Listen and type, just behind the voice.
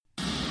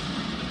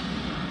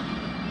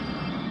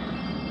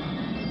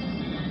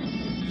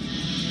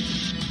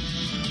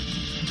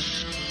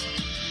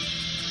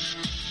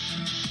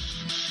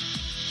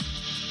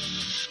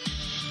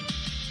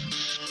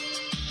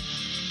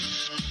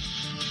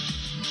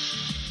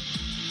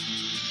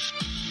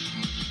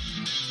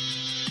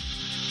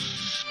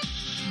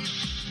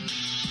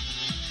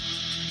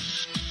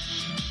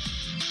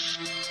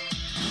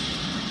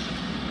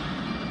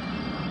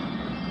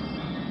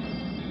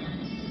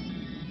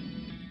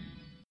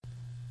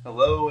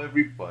Hello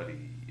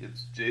everybody,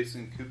 it's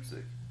Jason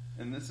Kupsik,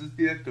 and this is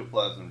the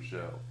Ectoplasm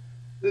Show.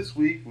 This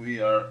week we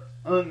are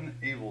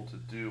unable to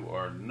do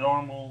our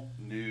normal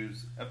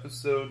news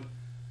episode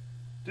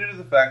due to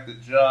the fact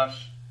that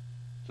Josh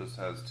just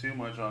has too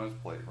much on his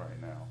plate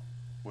right now,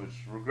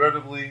 which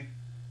regrettably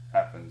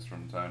happens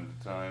from time to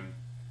time.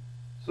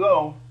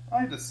 So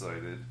I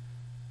decided,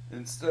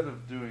 instead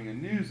of doing a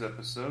news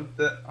episode,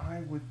 that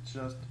I would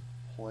just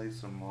play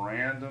some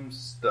random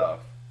stuff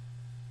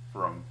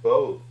from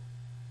both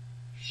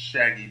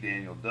Shaggy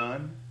Daniel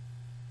Dunn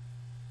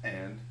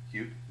and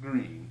Cute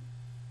Green.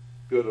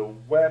 Go to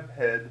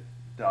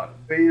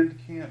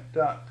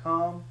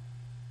webhead.bandcamp.com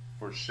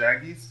for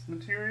Shaggy's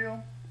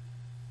material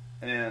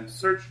and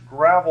search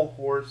Gravel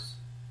Horse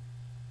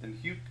and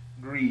Hugh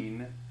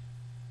Green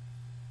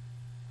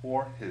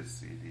for his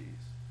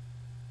CDs.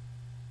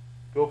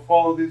 Go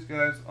follow these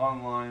guys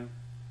online.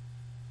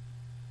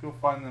 Go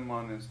find them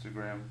on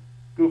Instagram.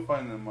 Go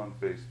find them on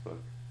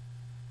Facebook.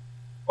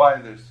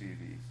 Buy their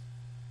CDs.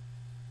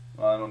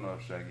 Well, I don't know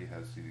if Shaggy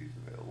has CDs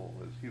available,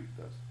 as Hugh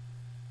does.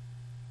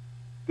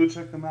 Go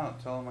check them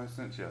out. Tell them I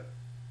sent you.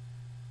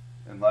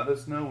 And let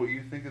us know what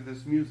you think of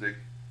this music,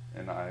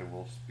 and I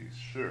will be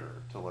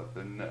sure to let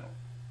them know.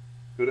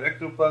 Go to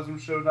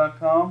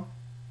ectoplasmshow.com.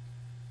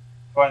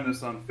 Find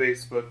us on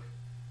Facebook.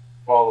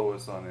 Follow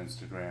us on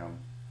Instagram.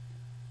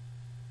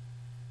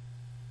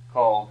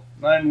 Call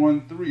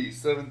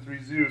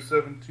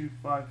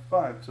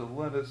 913-730-7255 to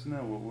let us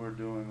know what we're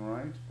doing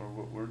right or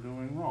what we're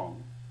doing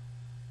wrong.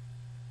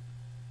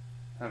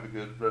 Have a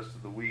good rest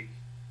of the week,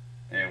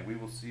 and we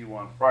will see you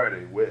on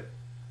Friday with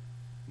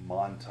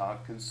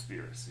Montauk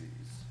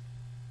Conspiracies.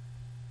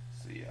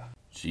 See ya.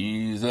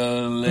 She's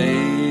a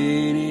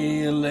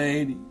lady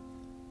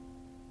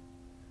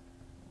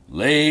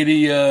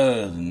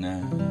of the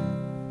night.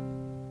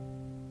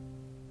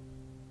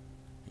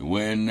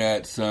 When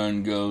that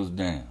sun goes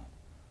down,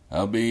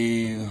 I'll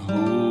be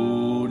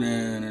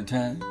holding her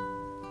tight.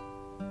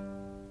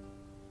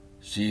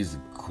 She's the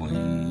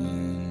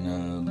queen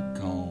of the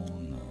corner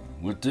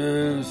with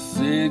her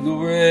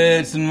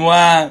cigarettes and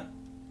wine.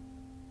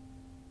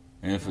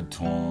 And for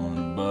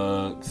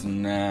 $20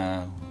 an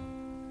hour,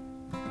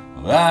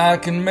 well, I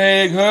can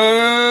make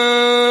her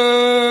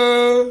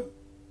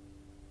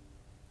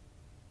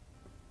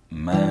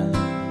mine.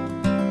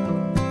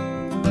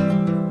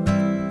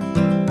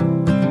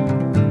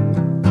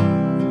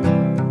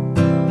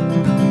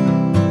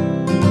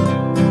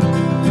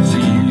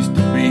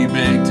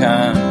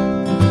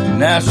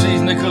 Now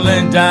she's nickel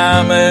and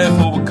dime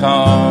for a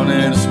corn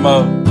and a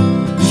smoke.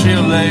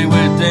 She'll lay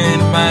with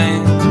any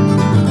man.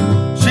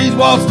 She's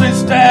Wall Street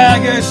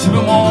stagger. She's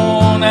been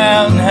worn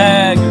out and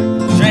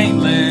haggard. She ain't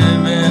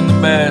living the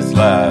best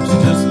life.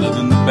 She's just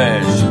living the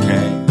best she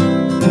can.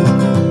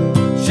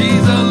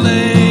 She's a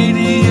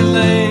lady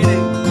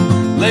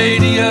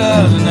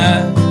of the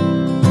night.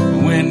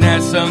 And when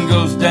that sun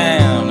goes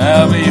down,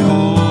 I'll be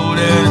holding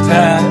her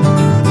tight.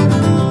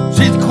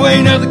 She's the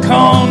queen of the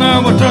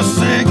corner with her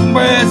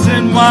cigarettes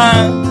and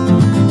wine.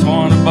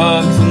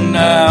 $20 an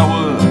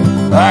hour,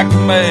 I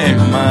can make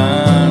her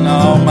mine,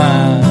 all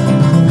mine.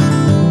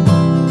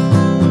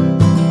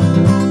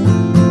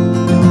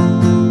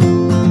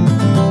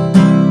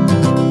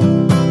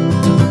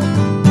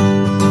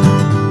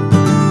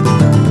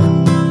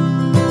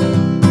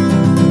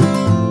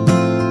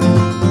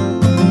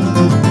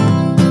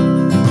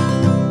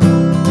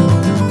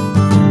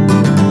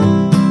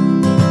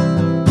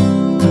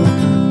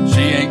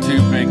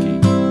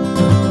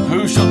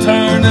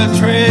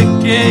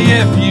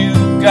 If you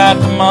got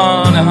the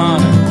money,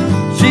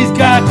 honey, she's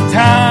got the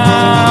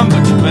time,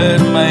 but you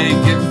better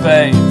make it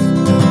fast.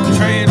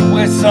 Treat her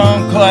with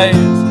some class,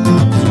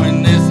 'cause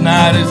when this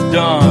night is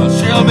done,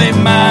 she'll be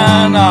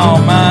mine, all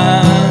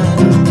mine.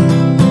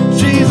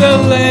 She's a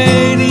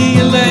lady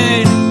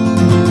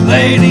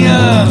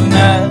of the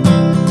night.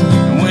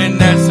 And when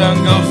that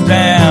sun goes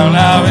down,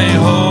 I'll be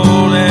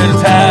holding her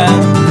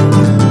tight.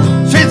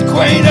 She's the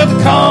queen of the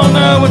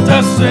corner with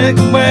her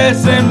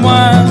cigarettes and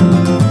wine.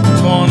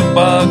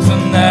 $20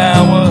 an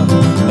hour,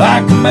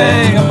 I can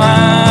make her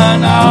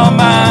mine, all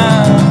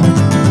mine.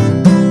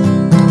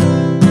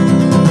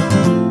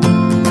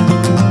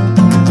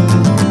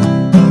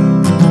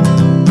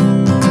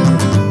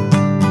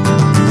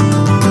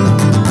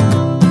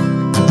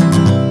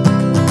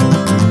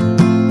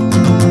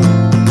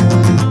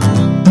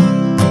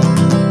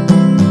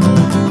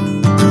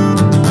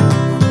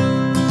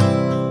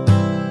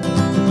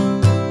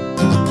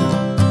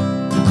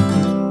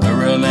 Her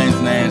real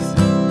name's Nancy.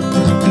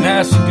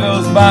 Now she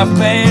goes by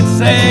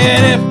fancy,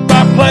 and if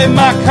I play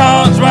my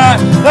cards right,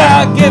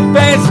 I'll get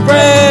fancy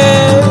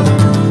bread.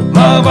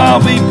 Love, I'll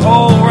be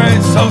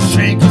pouring so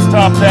she can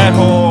stop that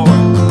whore.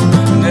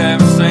 And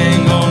every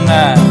single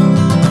night,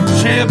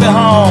 she'll be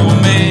home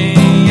with me,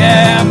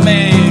 yeah,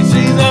 me.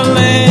 She's a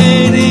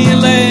lady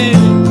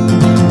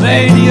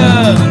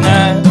of the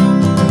night.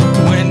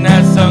 When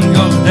that sun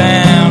goes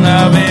down,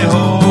 I'll be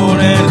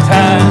holding her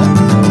tight.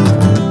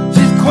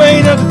 She's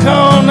queen of the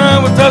corner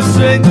with her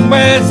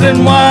cigarettes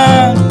and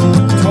wine.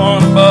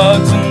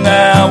 $20 an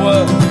hour,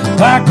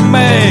 I can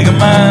make a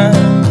mine.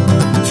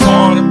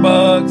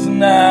 $20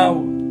 an hour,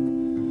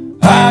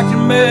 I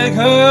can make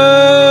her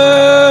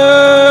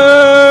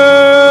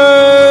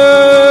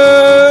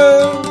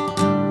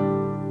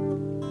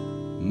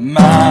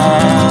mine.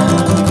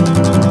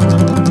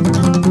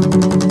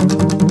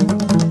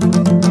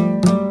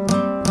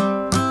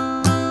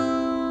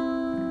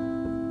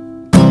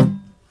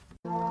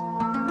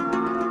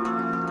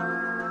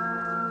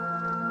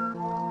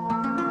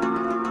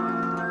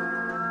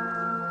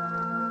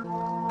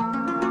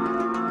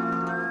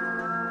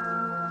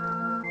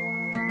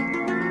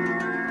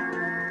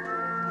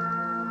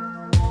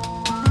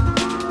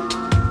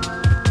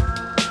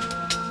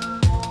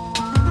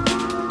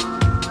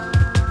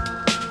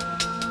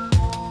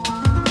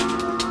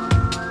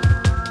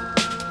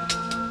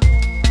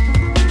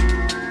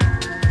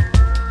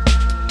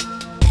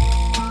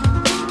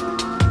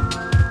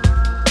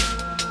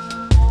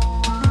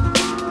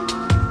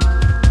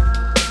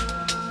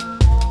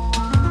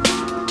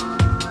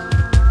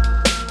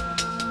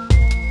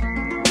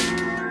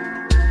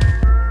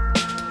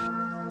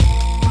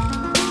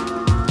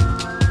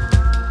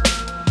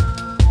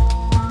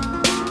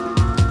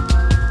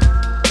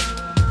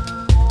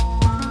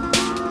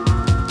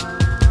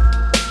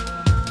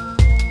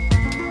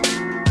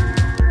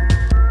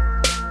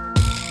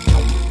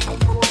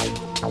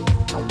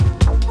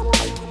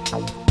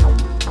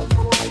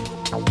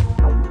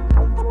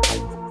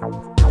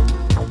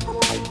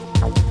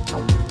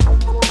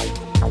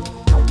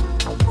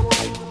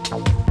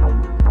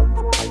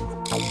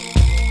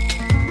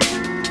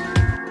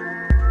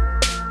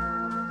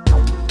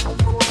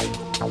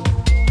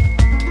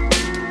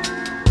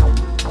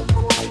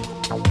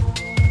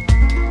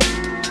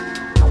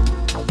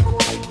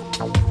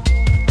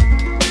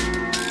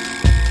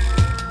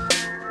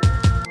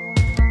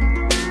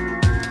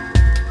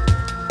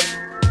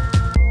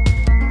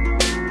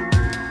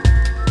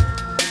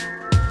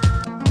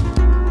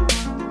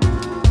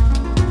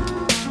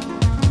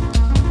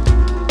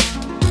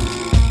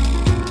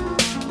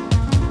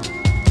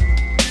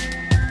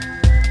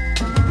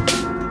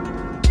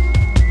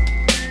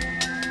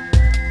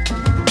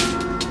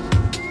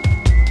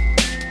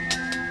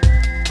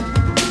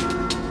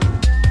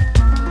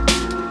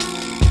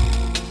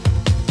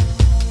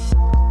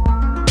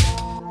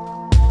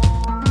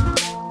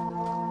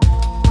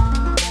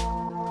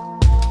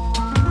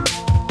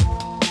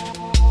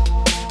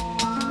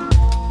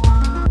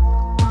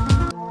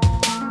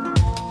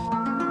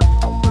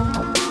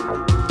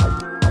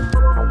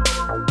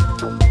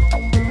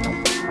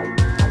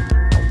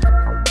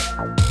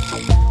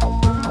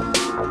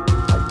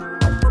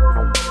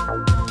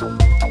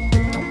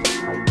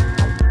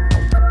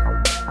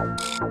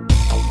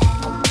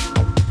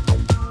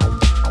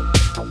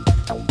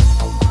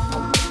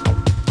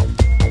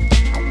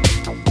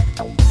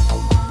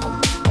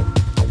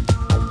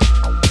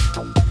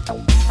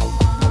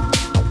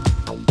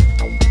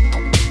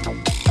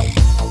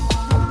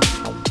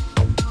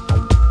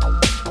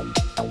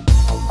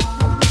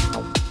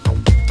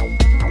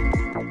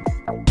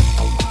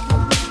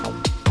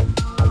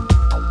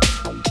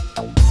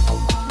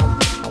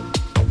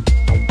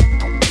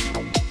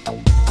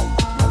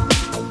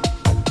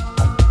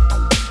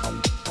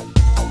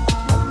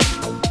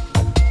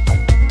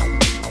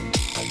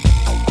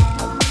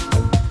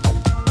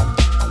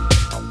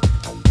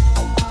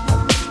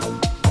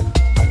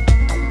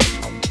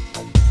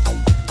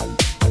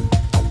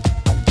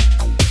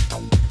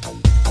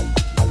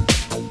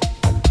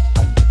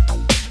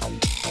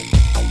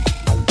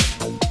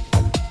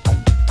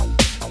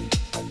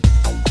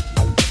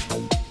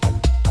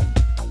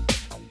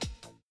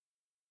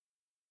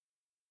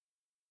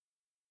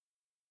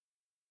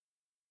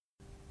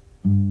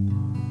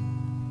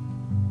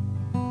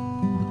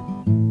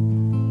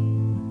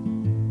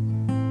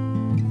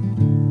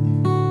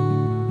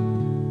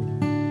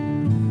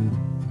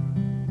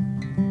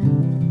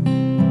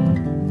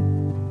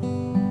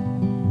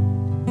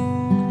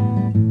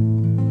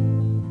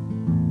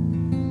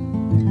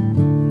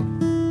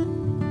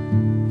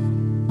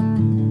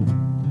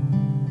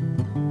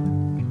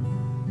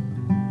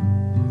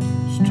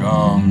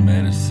 Strong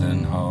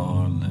medicine,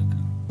 hard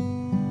liquor,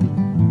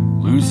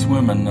 loose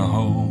women to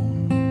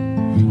hold.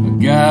 I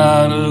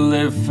gotta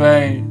live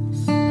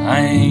fast, I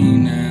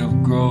ain't ever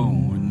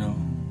growing no.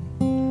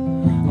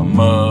 I'm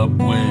up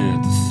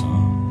with the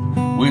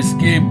sun,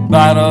 whiskey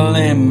bottle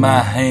in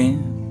my hand.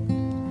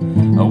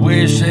 I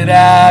wish that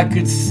I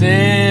could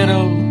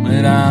settle,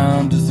 but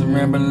I'm just a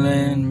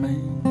rambling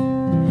man.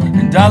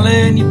 And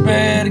darling, you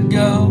better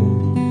go,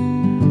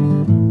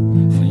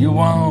 for your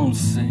own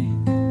sake.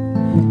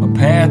 My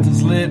path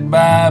is lit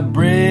by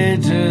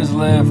bridges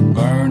left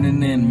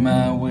burning in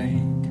my wake.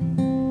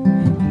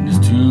 And it's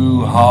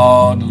too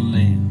hard to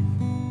live,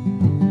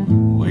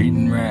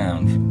 waiting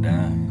round for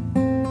dying.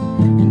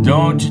 And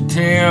don't you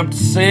attempt to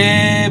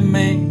save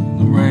me,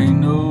 there ain't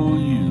no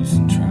use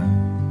in trying.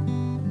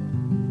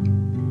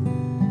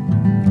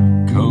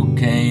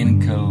 Cocaine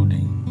and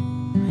codeine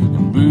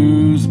and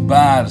booze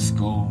by the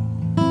score.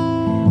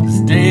 This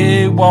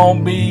day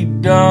won't be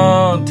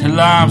done till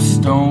I'm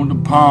stoned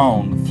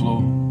upon the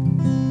floor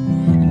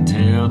and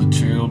tell the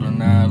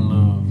children I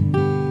love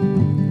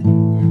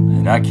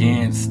that I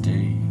can't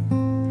stay.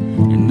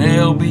 And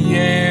they'll be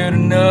here to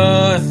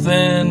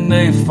nothing,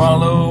 they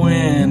follow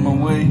in my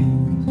way.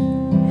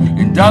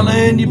 And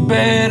darling, you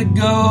better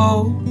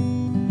go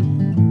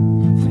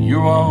for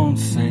your own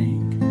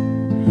sake.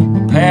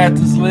 The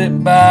path is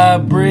lit by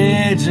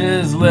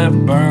bridges left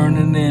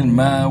burning in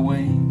my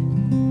wake.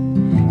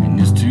 And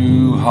it's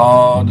too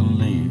hard to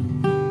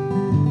live,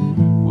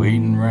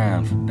 waiting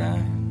around for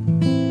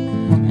dying.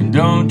 And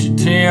don't you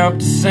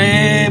attempt to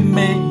save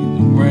me,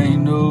 there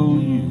ain't no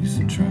use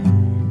in trying.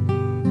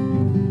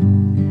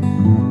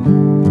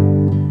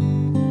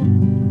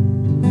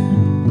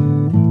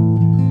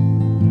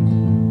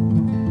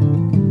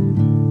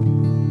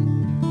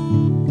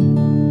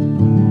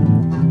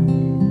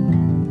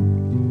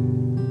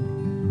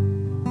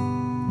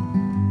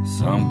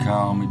 Some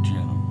call me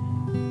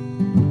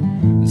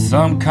gentle,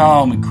 some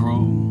call me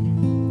cruel.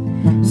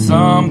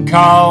 Some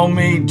call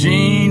me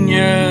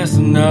genius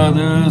and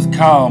others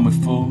call me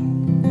fool.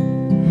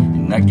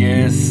 And I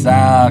guess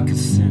I'll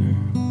consider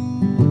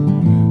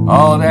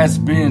all that's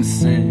been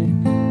said.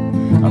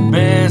 I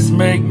best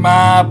make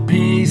my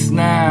peace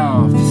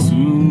now, for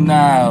soon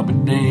I'll be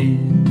dead.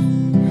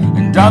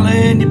 And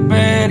darling, you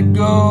better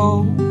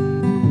go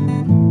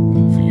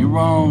for your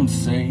own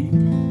sake.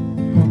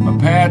 My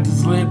path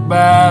is lit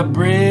by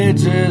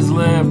bridges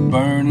left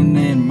burning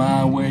in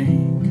my wake.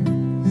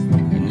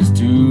 And it's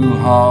too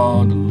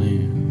hard to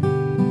live,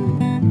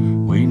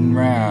 waiting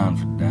around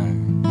for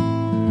dying.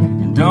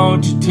 And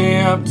don't you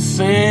attempt to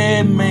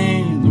save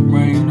me,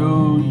 there ain't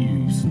no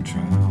use in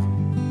trying.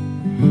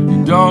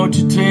 And don't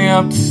you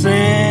attempt to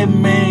save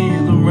me,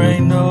 there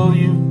ain't no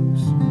use.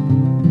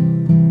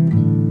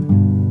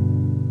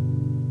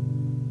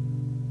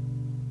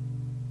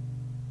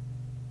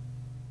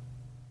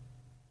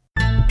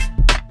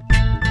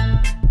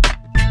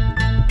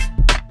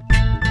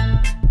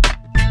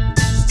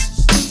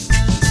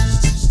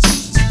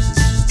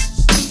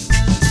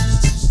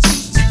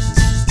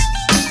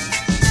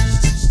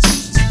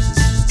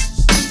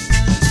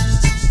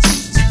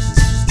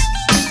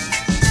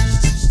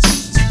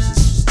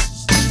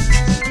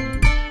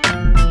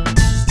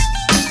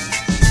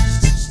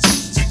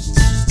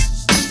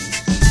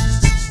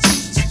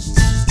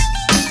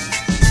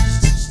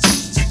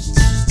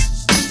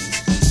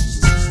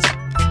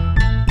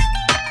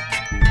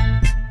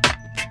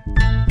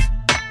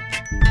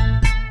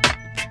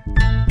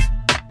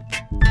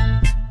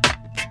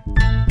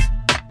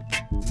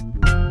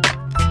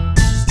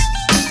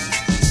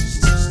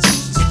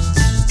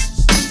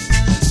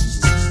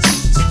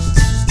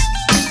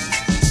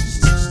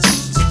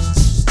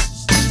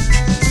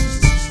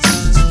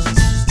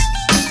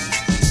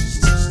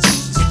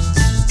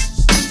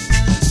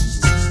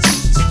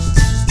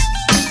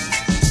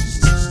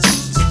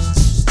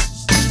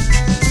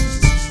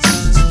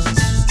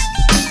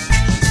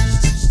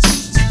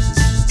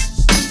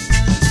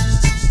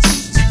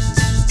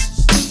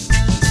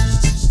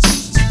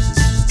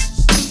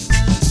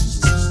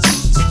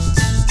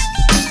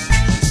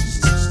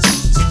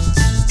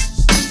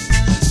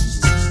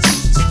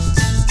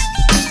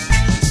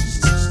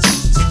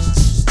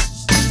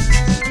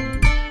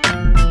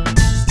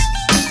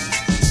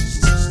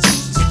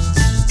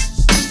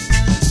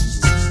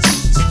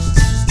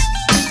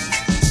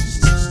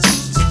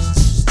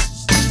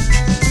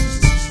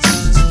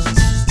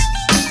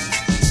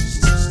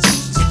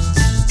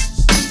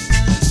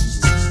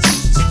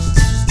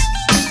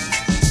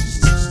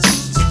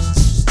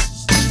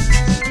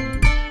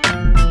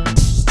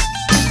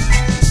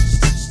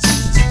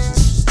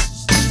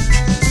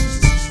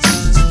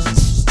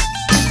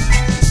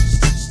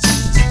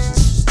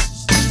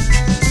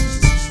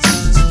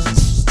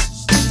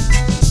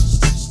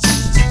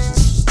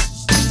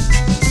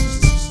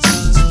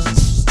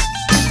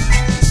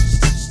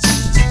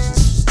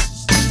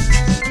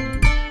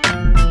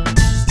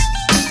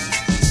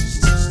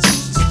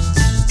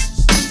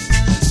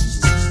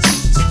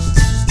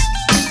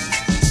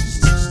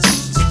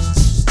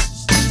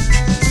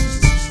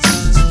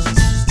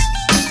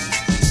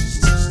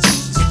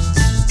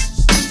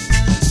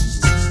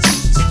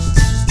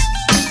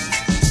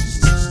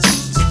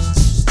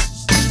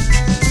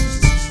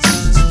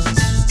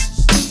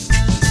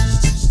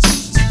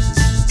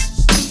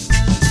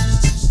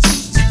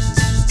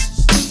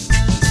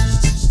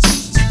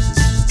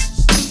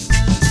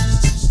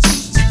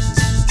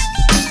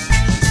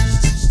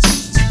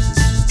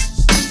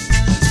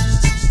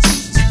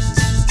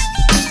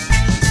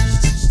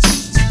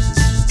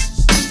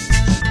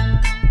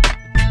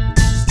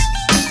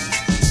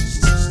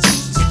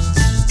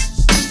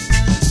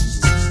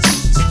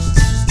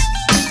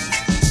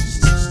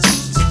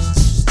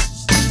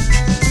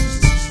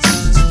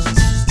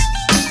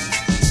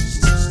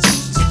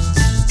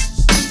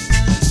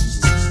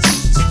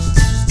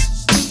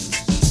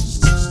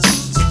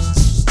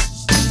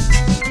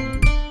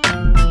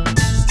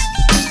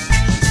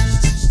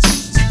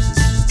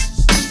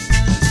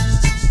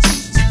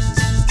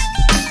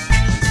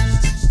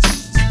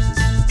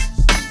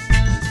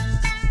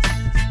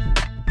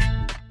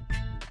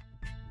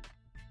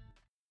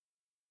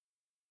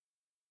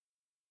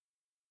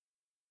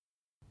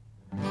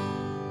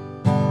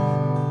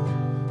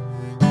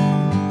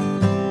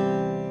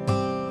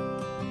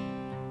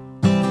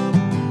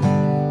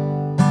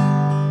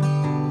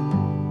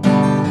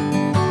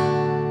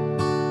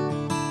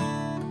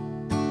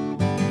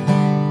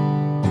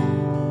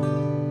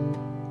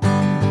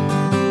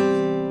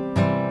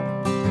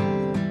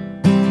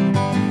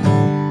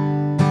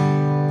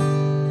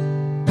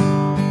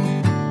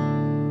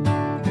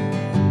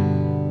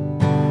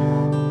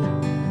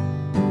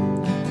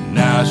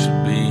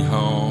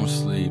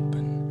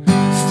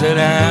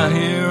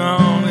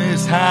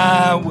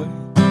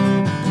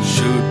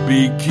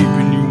 me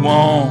keeping you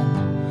warm.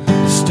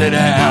 Instead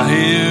out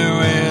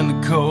here in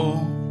the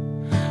cold,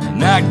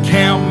 and I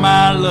count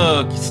my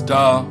lucky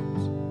stars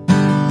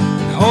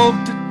and hope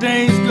that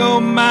things go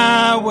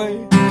my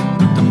way.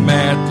 But the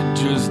math that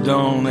just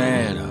don't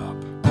add up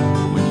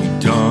when you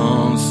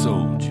done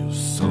sold your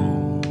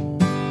soul.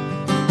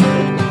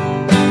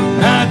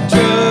 And I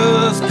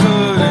just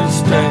couldn't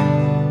stay,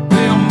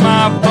 feel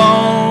my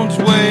bones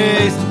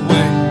waste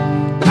away.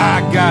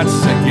 I got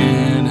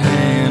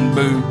second-hand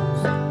boots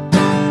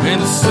in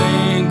a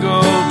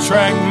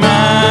single-track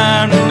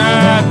mind, and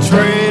I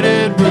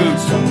traded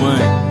roots and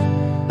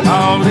wings.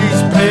 All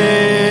these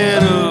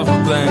pitiful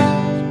things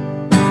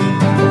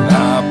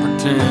I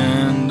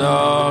pretend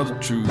are the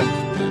truth, but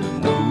I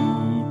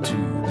know to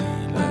be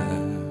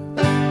lies.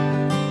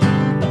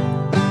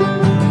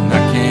 And I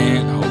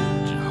can't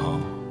hold your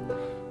heart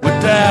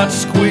without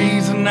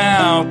squeezing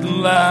out the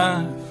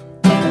life.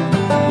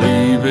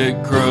 Leave it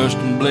crushed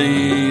and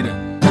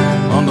bleeding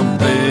on the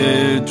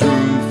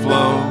bedroom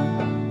floor.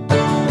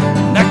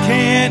 And I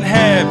can't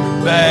have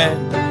you back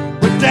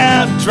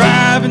without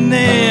driving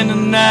in the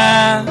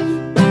night.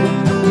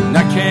 And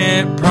I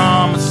can't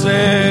promise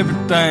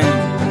everything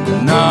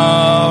and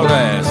not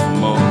ask for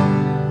more.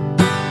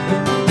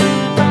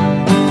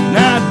 And I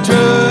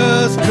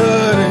just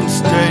couldn't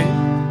stay,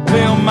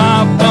 feel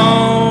my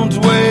bones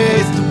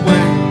waste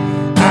away.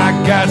 I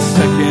got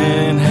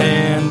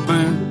second-hand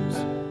boots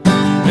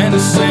and a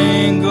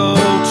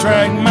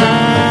single-track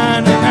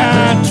mind, and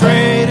I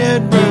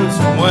traded roots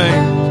and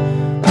ways.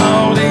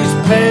 All these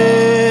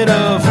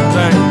pitiful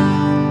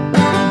things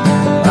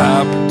I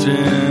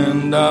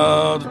pretend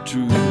are the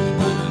truth,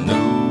 but I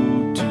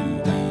know to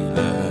be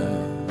lies.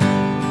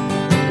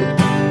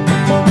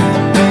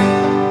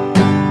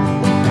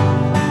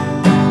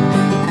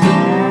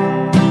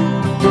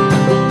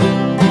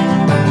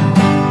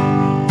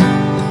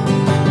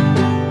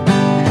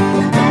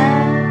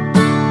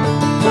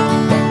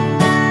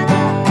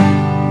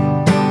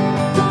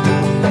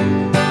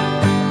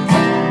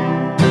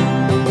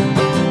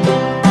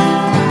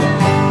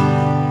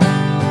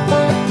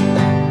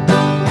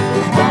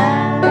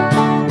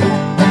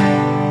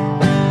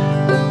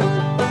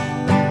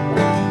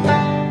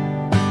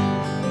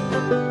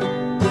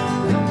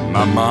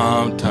 My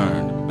mom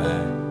turned her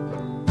back.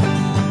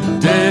 The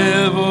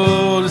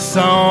devil is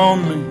on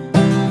me.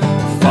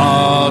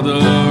 Father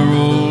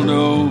rolled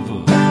over,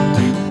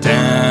 deep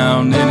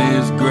down in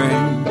his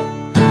grave.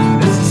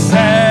 It's the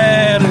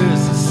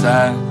saddest of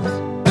sights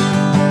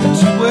that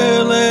you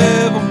will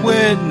ever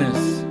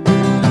witness.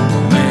 A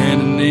man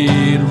in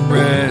need of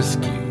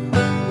rescue,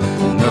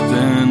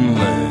 nothing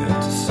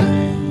left to say.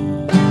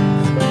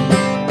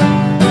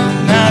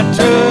 And I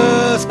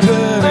just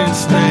couldn't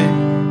stay,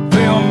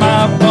 feel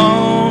my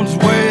bones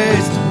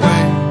waste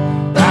away.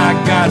 I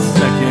got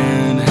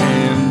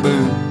second-hand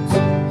boots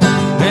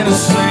and a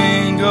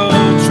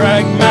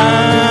single-track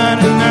mind,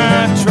 and I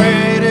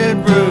traded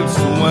roots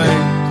and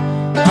ways.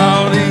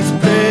 All these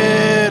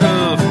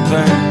pitiful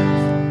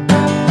things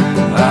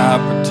I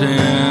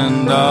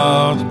pretend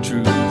are the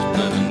truth,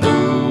 but I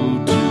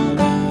know to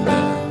be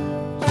lies.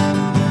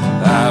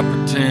 I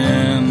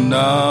pretend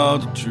are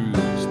the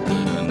truth,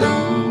 but I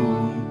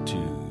know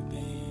to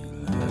be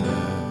lies.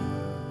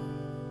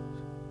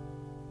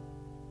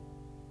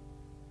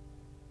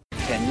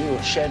 Can you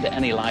shed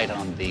any light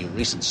on the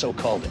recent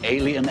so-called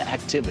alien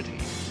activity?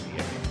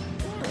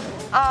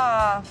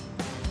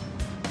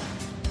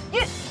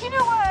 You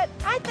know what?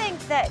 I think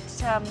that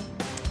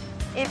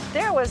if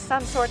there was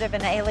some sort of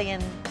an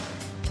alien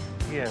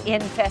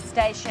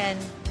infestation,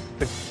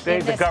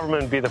 The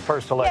government would be the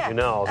first to let you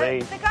know.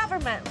 The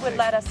government would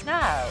let us know.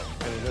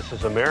 I mean, this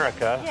is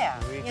America. Yeah.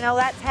 You know,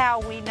 that's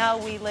how we know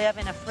we live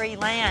in a free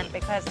land,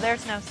 because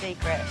there's no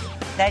secret.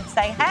 They'd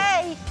say,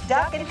 hey,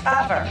 duck and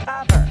cover.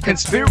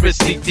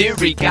 Conspiracy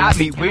theory got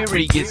me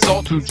weary, it's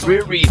all too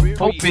dreary.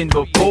 Hoping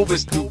before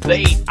it's too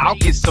late, I'll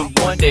get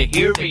someone to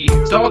hear me.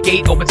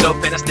 Stargate opens up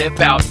and I step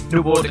out.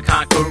 New world to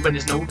conquer, and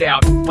there's no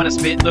doubt. When I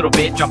spit, little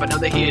bit, drop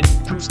another hit.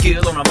 True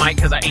skill on a mic,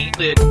 cause I ain't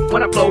lit.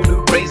 When I flow,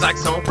 new rays like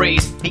sun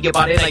rays. Think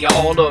about it like you're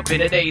all up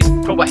in a daze.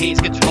 Throw a haze,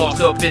 get you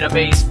lost up in a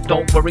maze.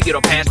 Don't worry,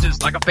 it'll pass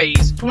just like a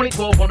phase.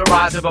 2012 on the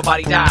rise,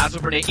 everybody dies.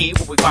 Over the eat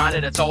what we find,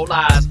 and it's all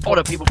lies. All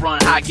the people run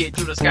high, get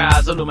to the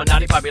skies.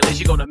 Illuminati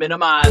population gonna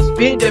minimize.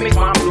 Pandemic,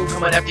 mind blue,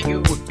 coming after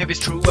you. If it's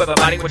true,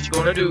 everybody, what you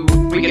gonna do?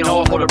 We can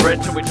all hold our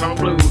breath till we turn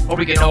blue, or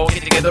we can all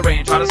get together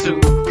and try to sue.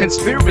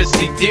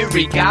 Conspiracy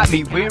theory got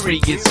me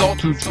weary, it's all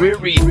too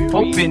dreary.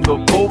 Hoping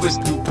before it's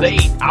too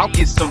late, I'll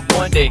get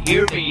someone to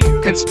hear me.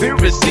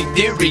 Conspiracy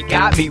theory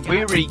got me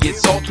weary,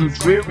 it's all too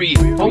dreary.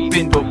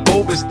 Hoping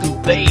before it's too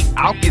late,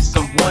 I'll get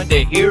someone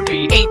to hear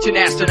me. Ancient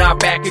astronaut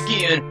back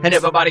again, and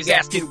everybody's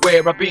asking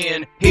where I've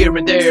been. Here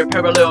and there,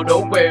 parallel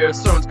nowhere,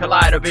 suns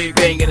collide, a big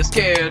bang and a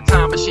scare.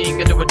 Time machine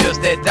can do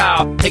just that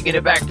dial, taking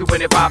it back to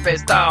 25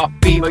 past style.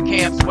 Beaver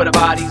camps where the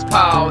bodies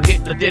pile.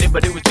 Hitler did it,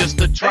 but it was just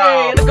a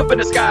trial. Hey, look up in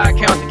the sky,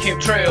 count the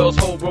chemtrails.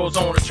 Whole world's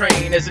on a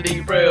train as it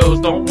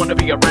derails. Don't wanna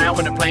be around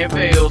when the plan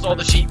fails. All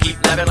the sheep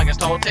keep laughing like it's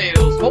tall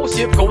tales. Whole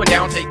ship going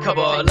down, take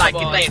cover. Like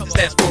Atlantis,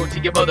 that's word to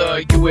your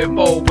mother.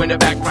 UFO in the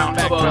background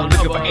cover.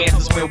 Looking for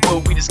answers, when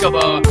will we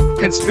discover?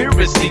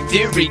 Conspiracy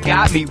theory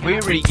got me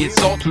weary.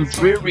 It's all too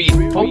dreary.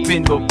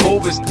 Hoping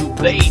before it's too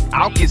late,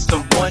 I'll get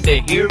someone to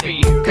hear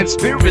me.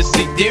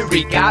 Conspiracy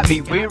theory got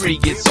me weary.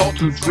 It's all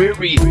too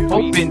dreary.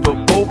 Hoping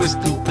before it's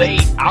too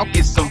late, I'll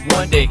get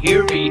someone to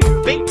hear me.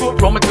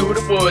 Bigfoot roaming through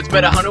the woods,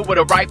 better hunter with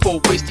a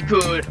rifle, wished he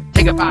could.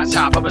 Take a five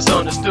chop, I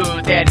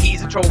misunderstood that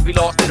he's a trophy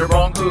lost in the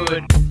wrong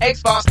hood.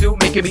 X-Files still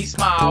making me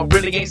smile,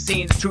 really ain't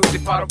seen the truth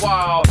in quite a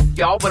while.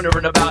 Y'all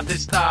wondering about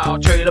this style,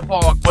 trailer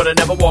park, but I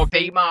never walked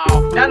 8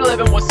 mile.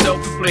 9/11 was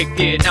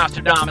self-inflicted,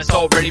 Nostradamus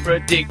already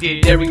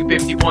predicted. Area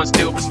 51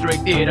 still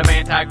restricted, I'm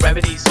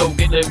anti-gravity, so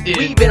get lifted.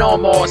 We've been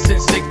on Mars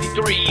since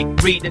 63,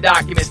 read the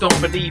documents,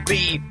 don't believe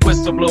me.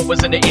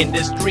 Whistleblowers in the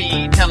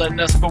industry, telling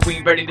us but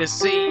we ready to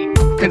see.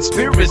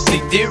 Conspiracy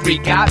theory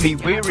got me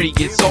weary,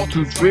 it's all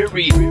too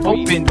dreary.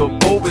 Hoping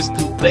before it's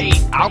too late,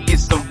 I'll get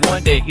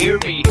someone to hear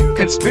me.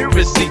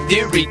 Conspiracy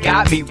theory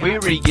got me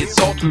weary, it's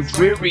all too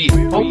dreary.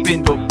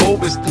 Hoping before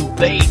it's too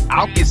late,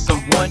 I'll get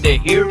someone to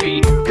hear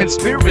me.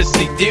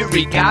 Conspiracy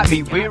theory got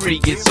me weary,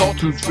 it's all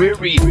too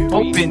dreary.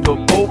 Hoping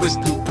before it's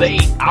too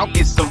late, I'll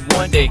get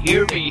someone to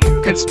hear me.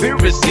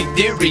 Conspiracy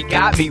theory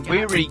got me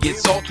weary,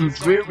 it's all too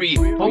dreary.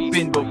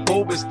 Hoping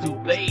before it's too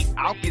late,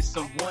 I'll get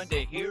someone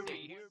to hear me.